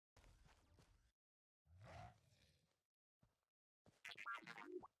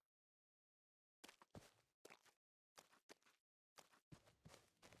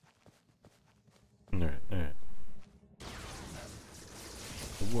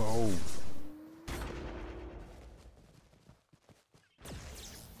Whoa.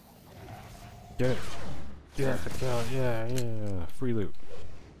 Get it. Yeah, yeah. Free loot.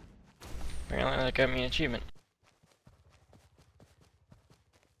 Apparently that got me an achievement.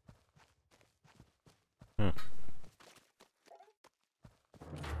 Huh.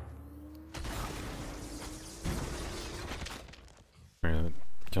 Apparently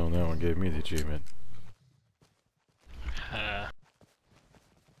killing that one gave me the achievement.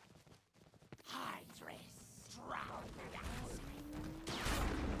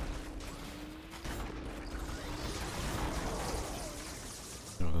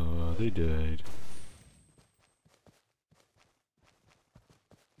 They died.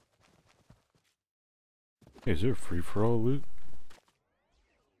 Hey, is there free-for-all loot?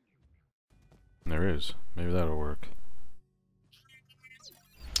 There is. Maybe that'll work.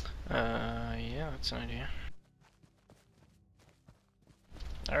 Yeah, that's an idea.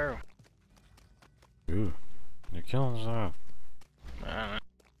 Oh. Ooh, you're killing us off.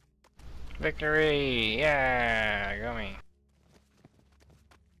 Victory! Yeah, got me.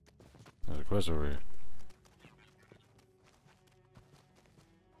 There's a quest over here.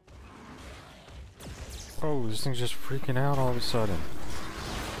 Oh, this thing's just freaking out all of a sudden.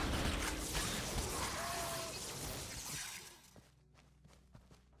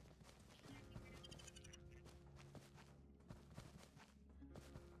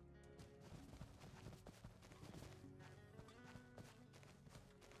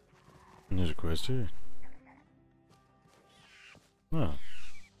 And there's a quest here. Oh.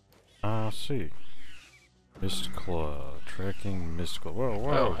 I see. Mystical, tracking mystical. Whoa,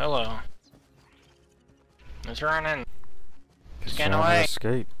 whoa. Oh, hello. It's running. It's Scan trying to away.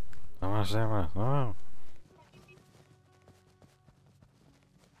 escape. I want to say my. Oh.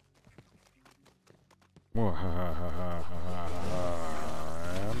 Whoa, ha ha ha ha ha ha.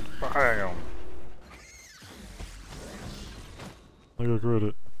 And bam. I got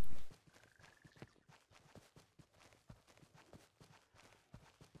credit.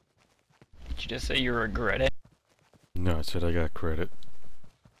 Did you just say you regret it? No, I said I got credit.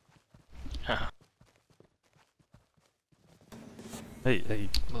 Huh. Hey, hey.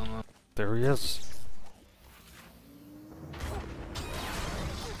 There he is.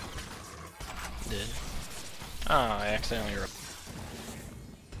 Did. Oh, I accidentally wrote.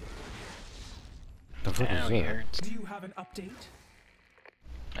 The fuck is that? Hurts. Do you have an update?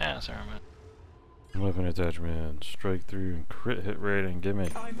 Ah, sorry, man. Weapon attachment, strike through, and crit hit rating. Give me.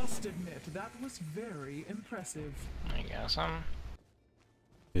 I must admit, that was very impressive. I got some.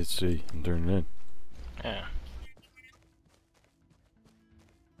 Hit C and turn it in. Yeah.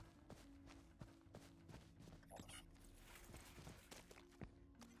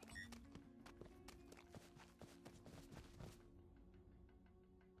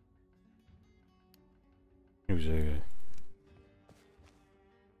 Who's that guy?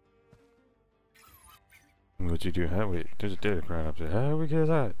 What'd you do? How? Wait, there's a data crown up there. How do we get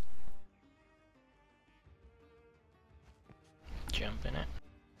that? Jump in it.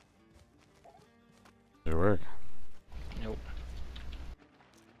 Did it work? Nope.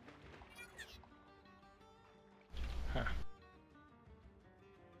 Huh.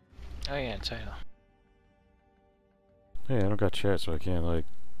 Oh yeah, title. Hey, I don't got chat, so I can't, like,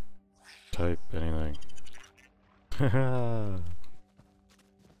 type anything. Haha.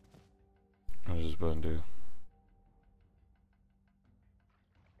 What does this button do?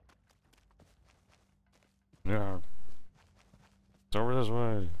 Yeah. It's over this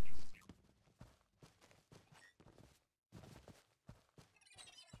way.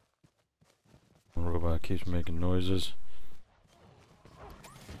 The robot keeps making noises.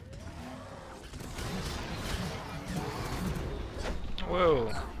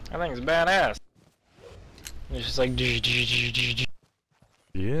 Whoa, that thing's badass. It's just like. Yes.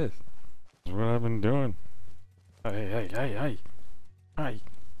 That's what I've been doing. Hey.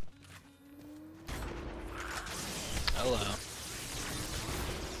 Hello.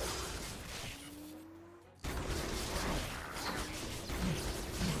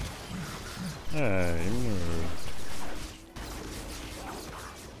 Hey, moved.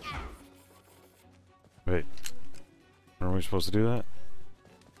 Wait. Aren't we supposed to do that?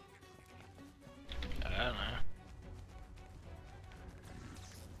 I don't know.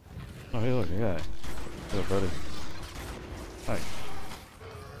 Oh, hey, look, a guy. What's up, buddy? Hi.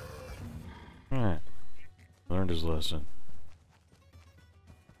 Alright. Learned his lesson.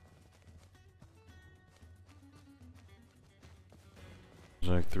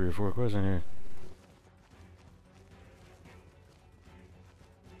 There's like 3 or 4 quests in here.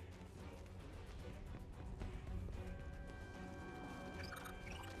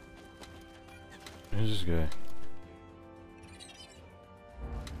 Who's this guy?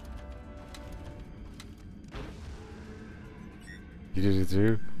 You did it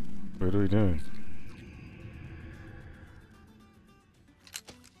too? What are we doing?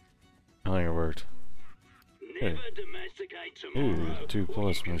 I think it worked. Hey. Ooh,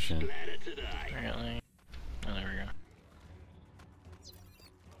 2+ mission. Apparently. Oh, there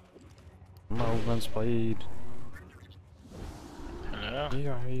we go. Movement speed. Hello?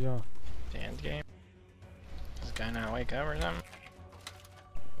 Yeah. The end game? Does this guy not wake up or something?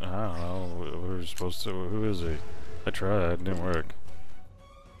 I don't know. What are we supposed to? Who is he? I tried. It didn't work.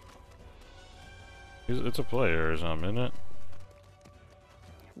 It's a player or something, isn't it?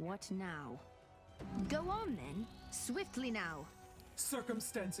 What now? Go on then. Swiftly now.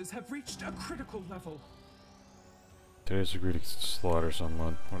 Circumstances have reached a critical level. Today's agreed to slaughter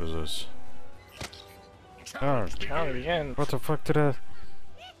someone. What is this? Oh, Challenge begins. what the fuck did I?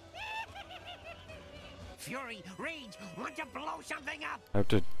 Fury, rage, want to blow something up. I have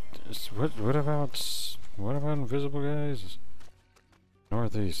to. What about invisible guys?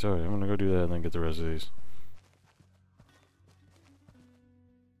 Northeast. Sorry, I'm gonna go do that and then get the rest of these.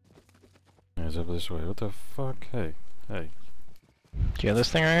 Yeah, it's up this way. What the fuck? Hey. Do you have this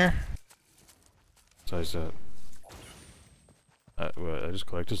thing right here? Size that. What? I just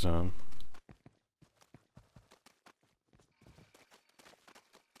collected some.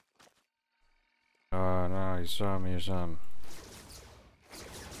 Oh no, you saw me or something.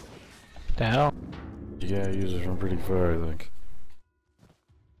 The hell? You gotta use it from pretty far, I think.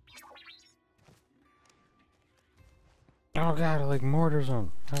 Oh god, I like mortars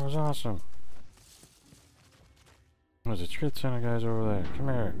them. That was awesome. There's a shit ton of guys over there. Come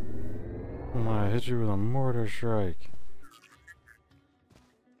here. I'm gonna hit you with a mortar strike.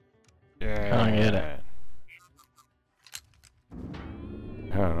 Yeah. I get it.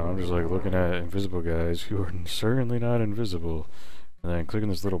 I don't know, I'm just like looking at invisible guys who are certainly not invisible. And then clicking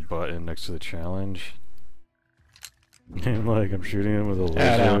this little button next to the challenge. And like I'm shooting them with a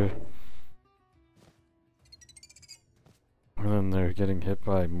laser. And then they're getting hit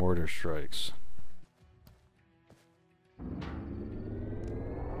by mortar strikes.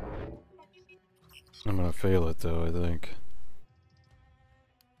 I'm gonna fail it though, I think.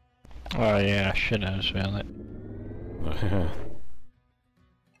 Oh yeah, I should have failed it.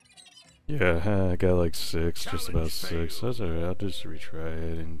 Yeah, I got like 6, just about 6. That's alright, I'll just retry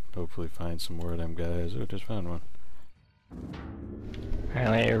it and hopefully find some more of them guys. Oh, just found one.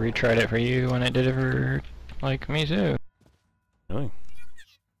 Apparently it retried it for you when it did it for, like, me too. Really?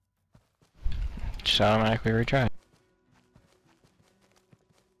 Just automatically retry.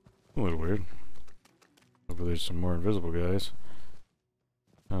 A little weird. Hopefully there's some more invisible guys.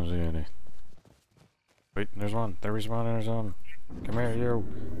 I don't see any. Wait, there's one. They're respawning or something. Come here, you.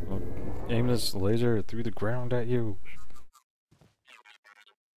 I'll aim this laser through the ground at you.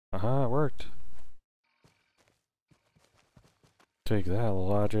 Aha, it worked. Take that,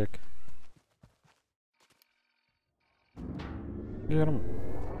 logic. Get him.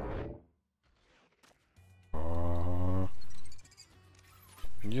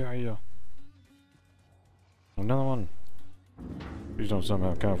 Yeah. Another one. These don't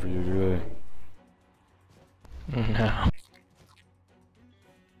somehow count for you, do they? No.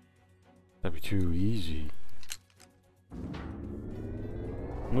 That'd be too easy.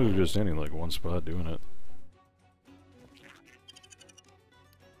 I'm literally just standing like one spot doing it.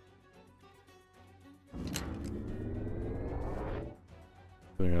 I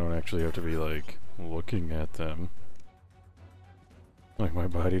think I don't actually have to be like looking at them. Like my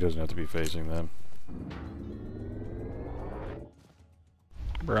body doesn't have to be facing them.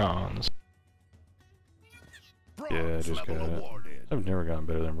 Bronze. Yeah, I just got it. I've never gotten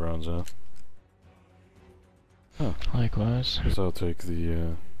better than bronze though. Huh. Likewise. Guess I'll take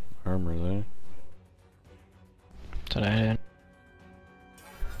the armor there. That's what I did.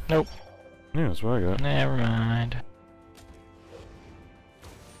 Nope. Yeah, that's what I got. Never mind.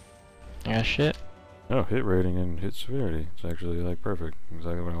 I got shit. Oh, hit rating and hit severity. It's actually like perfect.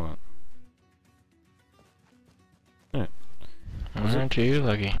 Exactly what I want. Yeah. Aren't you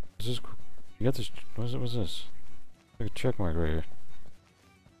lucky? Is this? You got this? What's this? Like a check mark right here.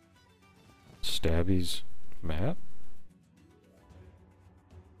 Stabby's map?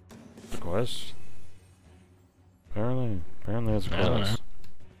 Quest? Apparently that's a I don't know. quest.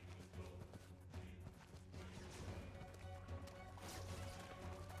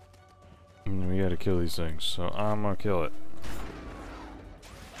 And we gotta kill these things, so I'm gonna kill it.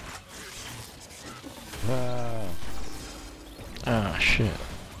 Ah. Oh shit.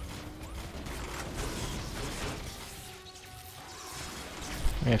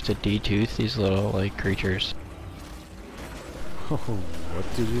 We have to detooth these little, like, creatures. Oh,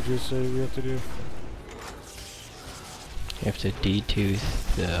 what did you just say we have to do? You have to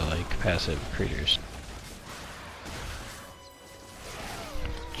detooth the, like, passive creatures.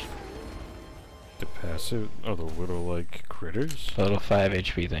 The passive? Oh, the little, like, critters? The little 5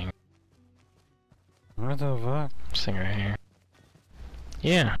 HP thing. What the fuck? This thing right here.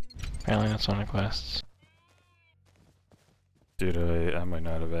 Yeah. Apparently that's one of the quests. Did I might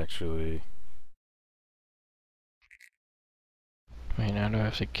not have actually... Wait, now do I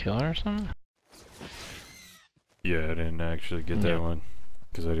have to kill her or something? Yeah, I didn't actually get that one.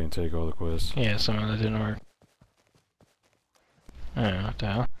 Because I didn't take all the quests. Yeah, some of that didn't work. I don't know, what the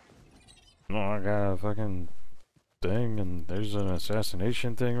hell? No, I got a fucking thing, and there's an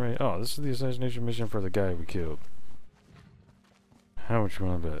assassination thing, right? Oh, this is the assassination mission for the guy we killed. How much you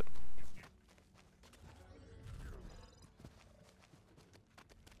wanna bet?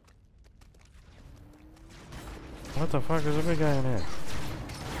 What the fuck? There's a big guy in there. What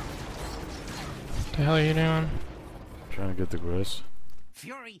the hell are you doing? Trying to get the quest.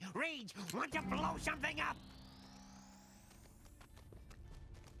 Fury, rage, want to blow something up.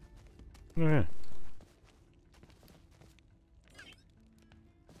 Oh, yeah.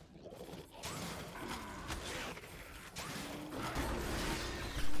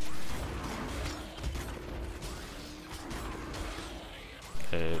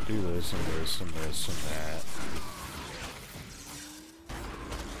 Hey, do this and this and this and that.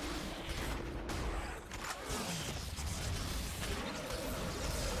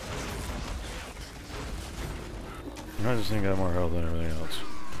 I just think I got more health than everything else.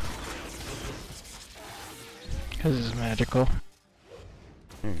 Because it's magical.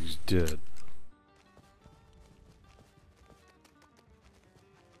 He's dead.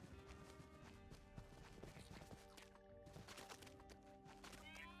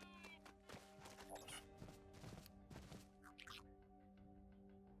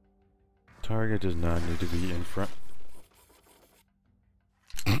 Target does not need to be in front.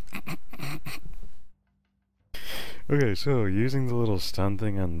 Okay, so using the little stun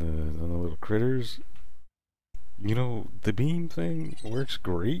thing on the little critters, you know, the beam thing works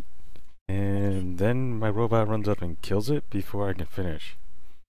great, and then my robot runs up and kills it before I can finish.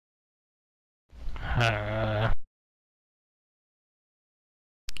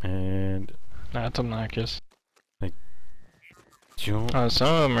 And That's obnoxious. you don't, Oh, some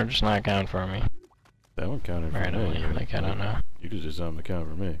of them are just not counting for me. that one counted for Randomly, me. like, I don't know. You just did something to count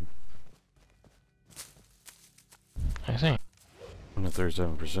for me. I see. I'm at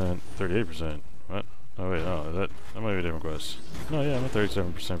 37%, 38%. What? Oh wait, no, that might be a different quest. No, yeah, I'm at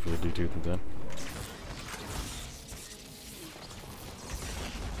 37% for the D2 then.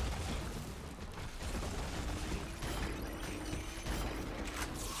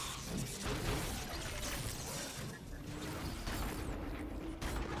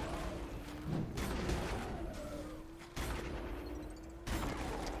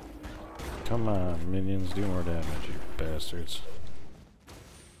 Come on, minions, do more damage, you bastards.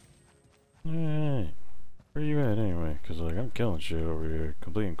 Hey, where you at anyway? Cause like, I'm killing shit over here,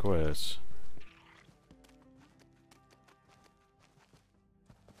 completing quests.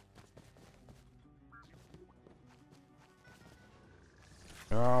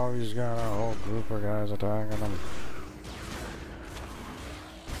 Oh, he's got a whole group of guys attacking him.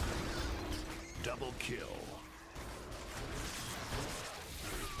 Double kill.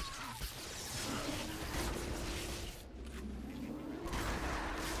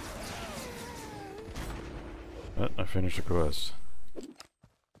 I finished the quest.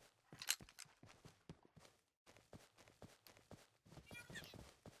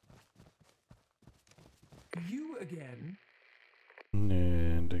 You again?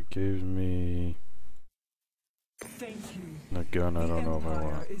 And it gives me Thank you. a gun I don't know if I Empire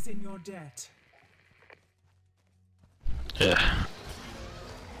want. is in your debt. Yeah.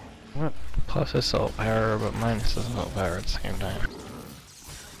 What? Plus assault power, but minus assault power at the same time.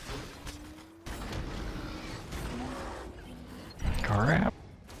 Crap.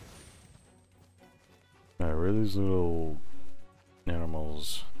 Alright, where are these little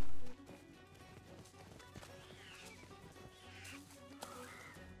animals?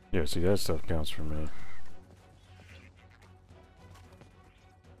 Yeah, see, that stuff counts for me.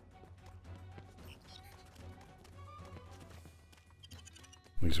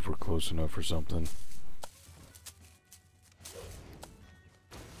 At least if we're close enough for something.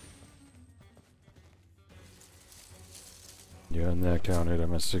 Yeah, and that counted.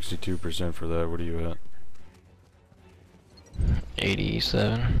 I'm at 62% for that. What are you at?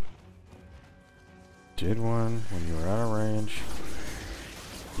 87. Did one when you were out of range.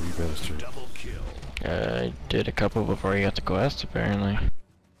 You bastard. Double kill. I did a couple before you got the quest, apparently.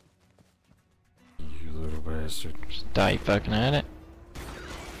 You little bastard. Just die fucking at it.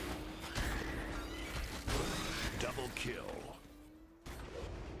 Double kill.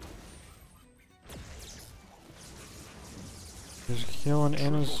 Just killing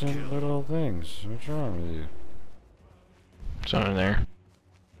innocent little things. What's wrong with you? It's under there.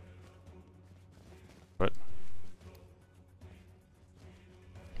 What?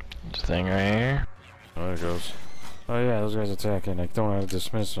 This thing right here. Oh, there it goes. Oh yeah, those guys attacking. I don't know how to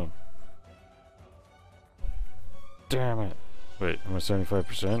dismiss them. Damn it. Wait, I'm at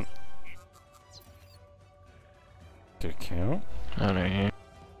 75%? Did it count? Under here.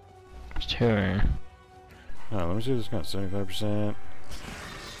 There's two here. Oh, let me see this count. 75%.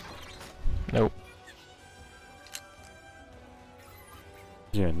 Nope.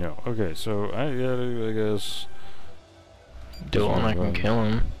 Yeah, no. Okay, so I gotta, I guess... Do one, I can kill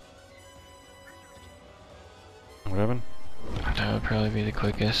him. What happened? That would probably be the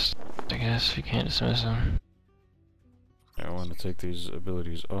quickest, I guess, if you can't dismiss him. I want to take these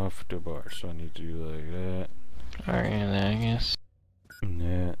abilities off the bar, so I need to do like that. Alright, and then I guess. And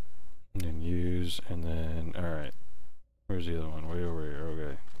that. And then use, and then... Alright. Where's the other one? Way over here.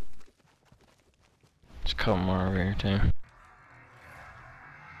 Okay. There's a couple more over here, too.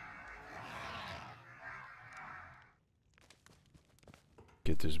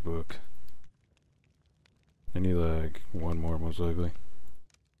 Get this book. I need like one more, most likely.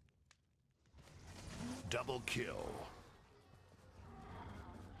 Double kill.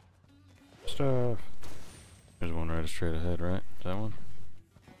 Stuff. There's one right straight ahead, right? That one?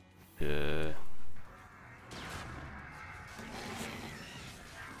 Yeah.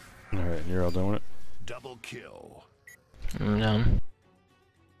 Alright, you're all done with it? Double kill. I'm done.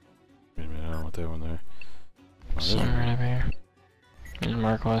 Wait a minute, I don't want that one there. Oh, there's Some one. right up here. There's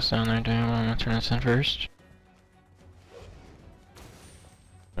Mark West down there, too. I'm gonna turn this in first.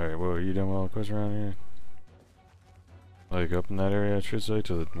 Alright, well, are you done with all the quests around here? Like up in that area, I should say,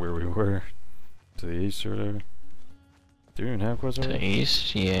 to where we were. To the east or whatever. Do you even have quests To over the there?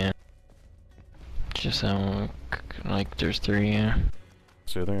 east, yeah. Just that one, like, there's three, yeah.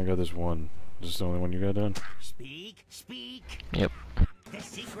 See, I think I got this one. Is this the only one you got done? Speak, speak. Yep. The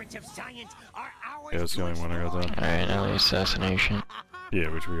secrets of science are ours. Yeah, that's the only one I got done. Alright, now the assassination. Yeah,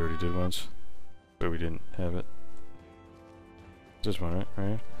 which we already did once. But we didn't have it. This one, right? Right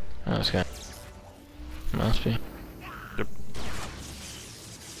here? Oh, this guy. Must be. Yep.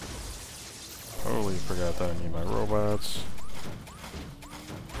 Totally forgot that I need my robots.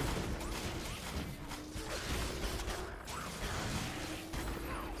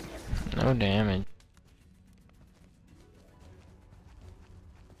 No damage.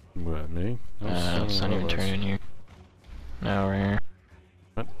 What, me? It's not even turning you. Now we're here.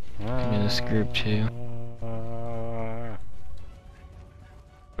 What? Give me this group too.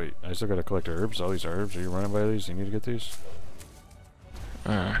 Wait, I still gotta collect herbs? All these herbs? Are you running by these? You need to get these?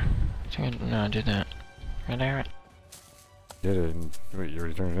 I did that. Right there. Did it? And, wait, you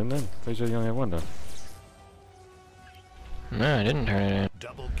already turned it in then? I said you only have one done. No, I didn't turn it in.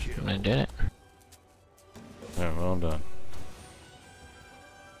 Double kill. I did it. Yeah, well, I'm done.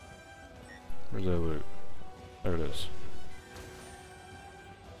 Where's that loot? There it is.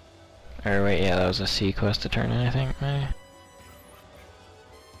 Or wait, yeah, that was a C quest to turn in, I think, maybe?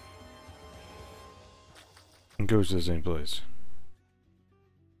 It goes to the same place.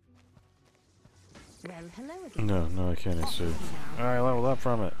 Well, hello again. No, I can't see. Alright, level up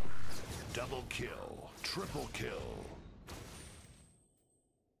from it. Double kill. Triple kill.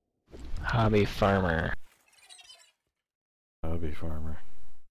 Hobby farmer. Hobby farmer.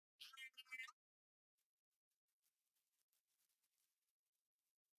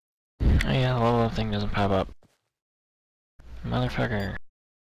 Oh yeah, the level up thing doesn't pop up. Motherfucker.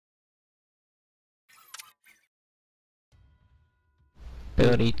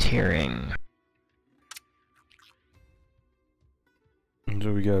 Ability tiering.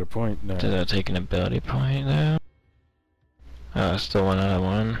 So we got a point now. Did that take an ability point though? Oh, it's still 1 out of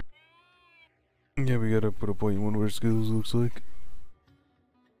 1. Yeah, we gotta put a point in one of our skills, looks like.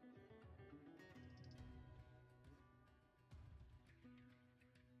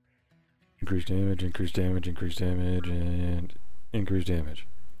 Increase damage, increase damage, increase damage, and increase damage.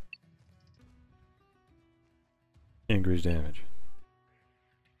 Increase damage.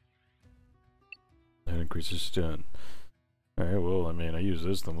 That increases stun. Alright, well, I mean, I use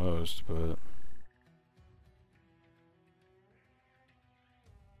this the most, but...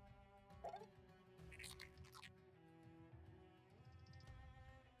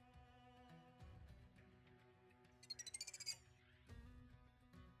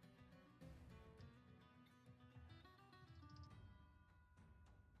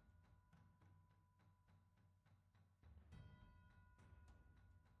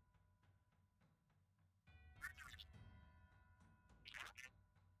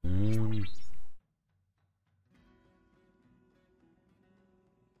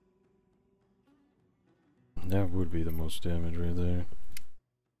 That would be the most damage right there.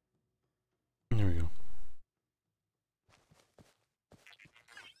 There we go.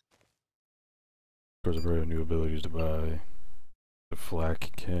 Of course, I probably have new abilities to buy. The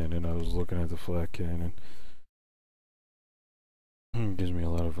flak cannon. I was looking at the flak cannon. It gives me a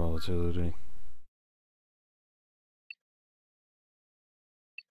lot of volatility.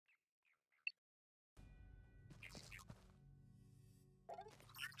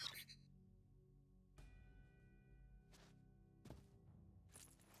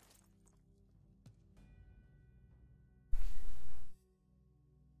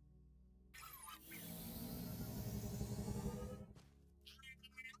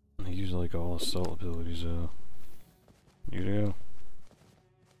 I use like all assault abilities though. You do?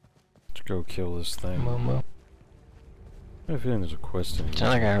 Let's go kill this thing. Momo. I have a feeling there's a quest in It's here.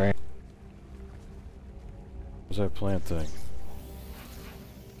 another guy, right? What's that plant thing?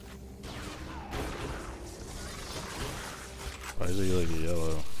 Why is he like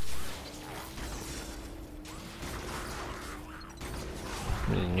yellow?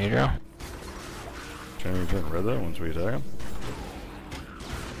 Is it neutral? Trying to turn red though once we attack him?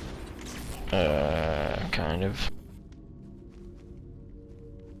 Kind of.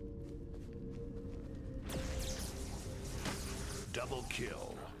 Double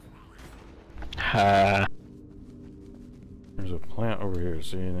kill. Ha. There's a plant over here,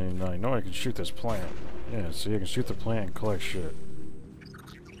 see, and I know I can shoot this plant. Yeah, see, I can shoot the plant and collect shit.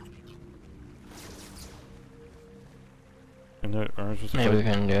 And that, aren't we supposed to Maybe we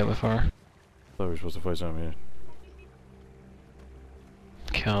fight? couldn't do it before. I thought we were supposed to fight something here.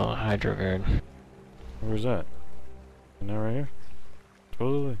 Kill Hydro Guard. Where's that? Isn't that right here?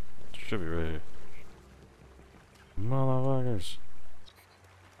 Supposedly? It should be right here. Motherfuckers.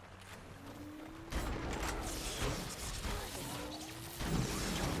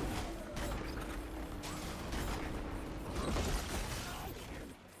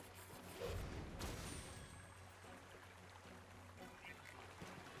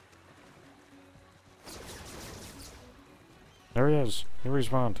 There he is. He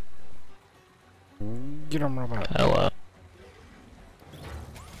respawned. Get him, robot. Hello.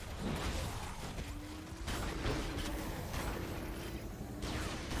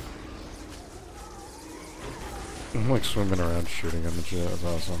 I'm like swimming around shooting him and shit. That's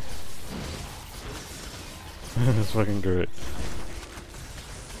awesome. That's fucking great.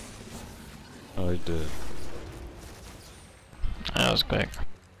 Oh, he did. That was quick.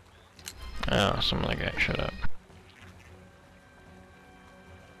 Oh, some other guy shut up.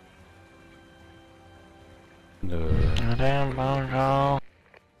 No. Damn phone call.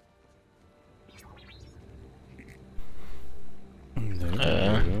 There we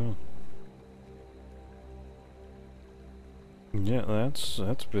go. Yeah,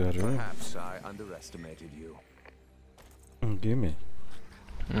 that's better. Perhaps I underestimated you. Gimme.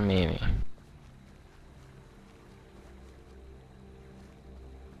 Maybe.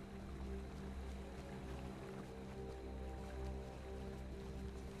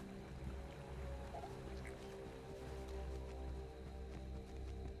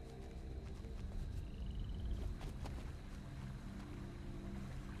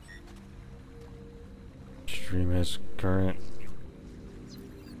 Stream has current.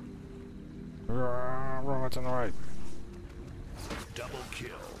 What's on the right? Double kill.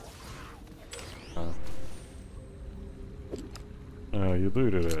 Oh, you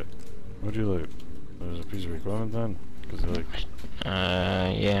looted it. What'd you loot? There's a piece of equipment then? Cause like.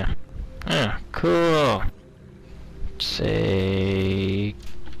 Yeah. Ah, cool. It's a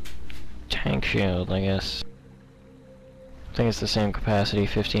tank shield, I guess. I think it's the same capacity,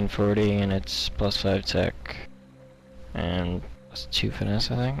 1540, and it's +5 tech. And +2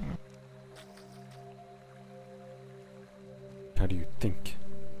 finesse, I think. How do you think?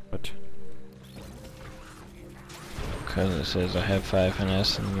 What? Because it says I have 5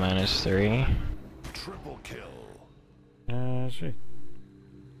 finesse and -3. Triple kill. See.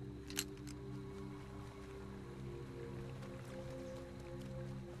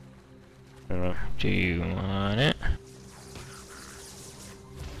 Wait a minute. Do you want it?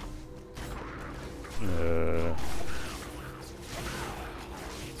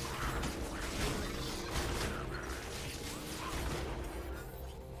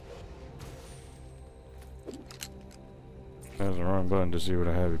 That was the wrong button to see what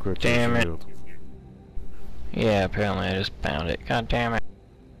I have equipped. Damn it. Shield. Yeah, apparently I just found it. God damn it.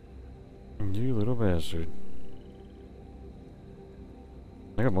 You little bastard.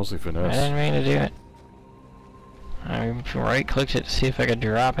 I got mostly I finesse. didn't mean to do it. I right-clicked it to see if I could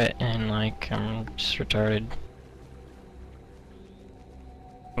drop it, and like, I'm just retarded.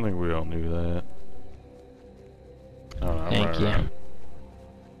 I think we all knew that. Oh, no, I'm Thank right you. around.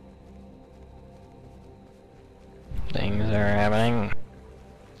 Things are happening.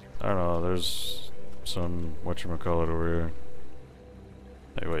 I don't know, there's some whatchamacallit over here.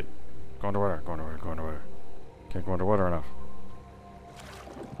 Hey, wait. Go underwater, go underwater, go underwater. Can't go underwater enough.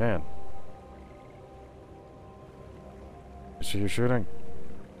 Can. You see you shooting?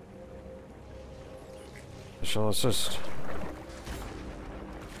 I shall assist.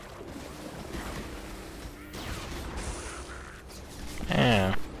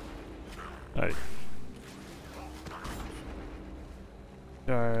 Yeah. Hey.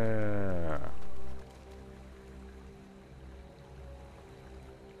 Yeah.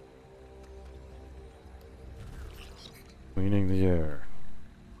 Cleaning the air.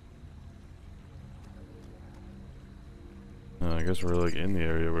 I guess we're like in the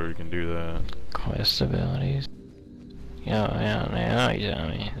area where we can do that. Quest abilities. Yeah, you got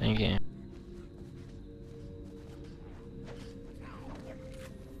me. Thank you.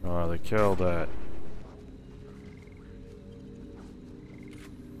 Oh, they killed that.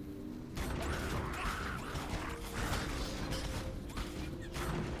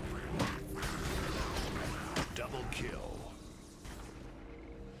 Double kill.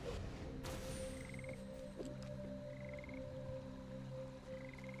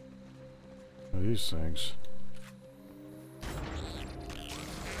 These things. I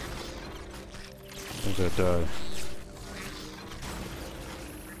think that died.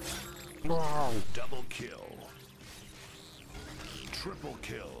 Double kill. Triple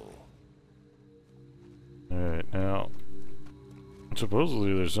kill. Alright, now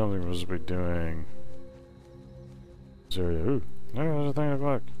supposedly there's something we're supposed to be doing. This area. Ooh, look, there's a thing of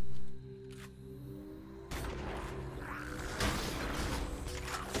luck.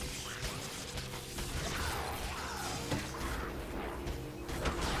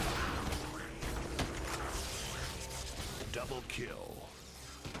 Double kill.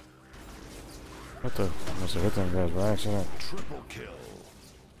 What the? I must have hit them guys by accident. Triple kill.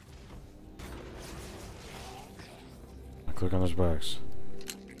 I click on this box.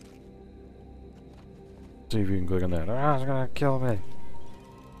 See if you can click on that. Ah, it's gonna kill me.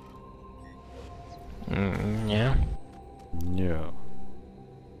 Yeah. Yeah.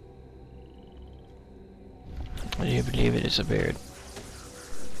 I do believe it is a beard.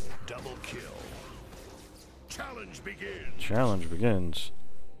 Double kill. Challenge begins. Challenge begins.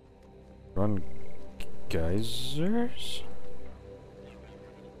 Run geysers?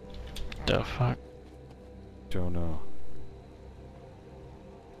 The fuck? Don't know.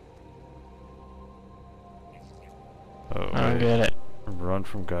 Oh, I don't wait. get it. Run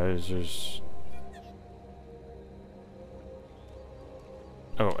from geysers.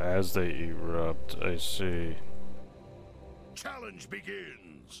 Oh, as they erupt, I see. Challenge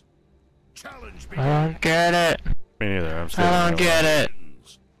begins. Challenge I begins. don't get it. Me neither, I'm still. I don't get it.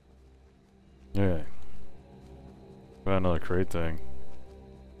 Yeah. Found another crate thing.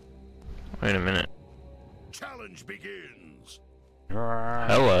 Wait a minute. Challenge begins.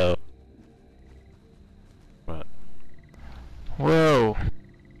 Hello. What? Whoa.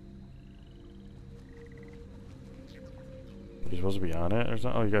 You're supposed to be on it or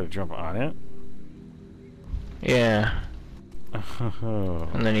something? Oh, you gotta jump on it? Yeah. Oh.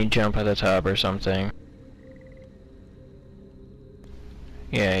 And then you jump at the top or something.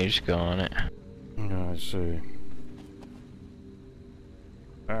 Yeah, you just go on it. I see.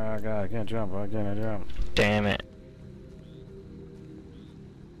 Ah, God, I can't jump. Why can't I jump? Damn it.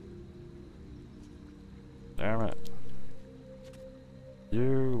 Damn it.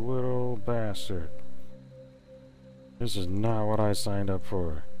 You little bastard. This is not what I signed up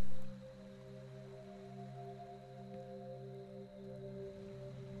for.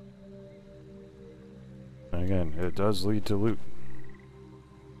 And again, it does lead to loot.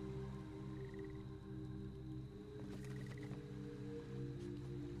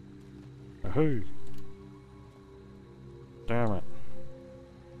 Ahoo! Damn it.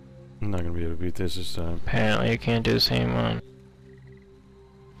 I'm not gonna be able to beat this time. Apparently you can't do the same one.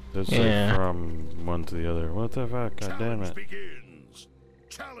 Let's Yeah. say from one to the other. What the fuck? God damn Challenge it. begins.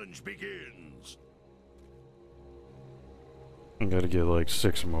 Challenge begins. I gotta get like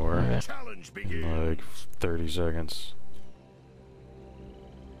 6 more Okay. Challenge in begins. like 30 seconds.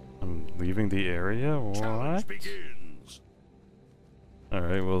 I'm leaving the area? Challenge What? begins.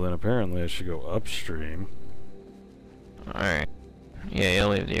 Alright, well then apparently I should go upstream. Alright. Yeah, you'll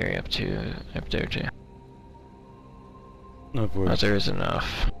leave the area up there too. Upward. But there is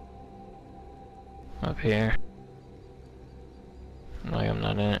enough. Up here. Like I'm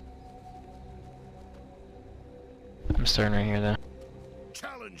not in it. I'm starting right here though.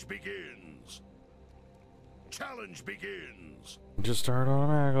 Challenge begins. Challenge begins. Just start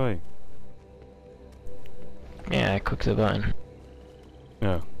automatically. Yeah, I clicked the button.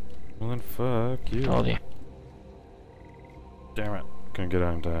 Yeah. Well then fuck you. Told you. Damn it. Couldn't get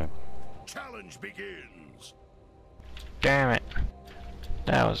out in time. Challenge begins. Damn it.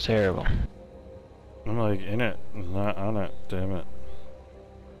 That was terrible. I'm like in it, not on it. Damn it.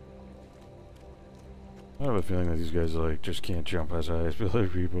 I have a feeling that these guys like just can't jump as high as other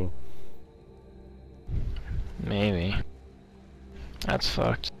people. Maybe. That's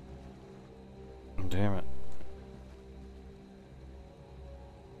fucked. Damn it.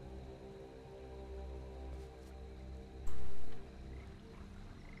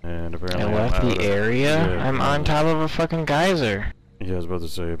 And apparently I left the area? Yeah, I'm on top of a fucking geyser. Yeah, I was about to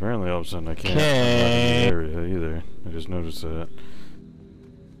say, apparently all of a sudden I can't Okay. I'm not in the area either. I just noticed that.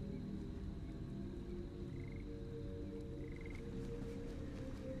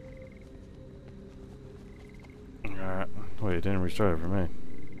 Alright. Wait, it didn't restart it for me.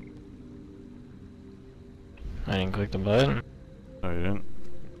 I didn't click the button. Oh, you didn't?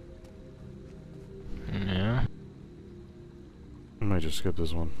 No. I might just skip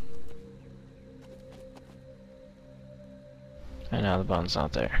this one. And now the button's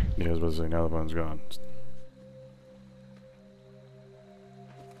not there. Yeah, I was about to say, now the button's gone.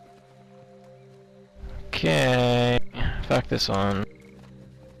 Okay. Fuck this one.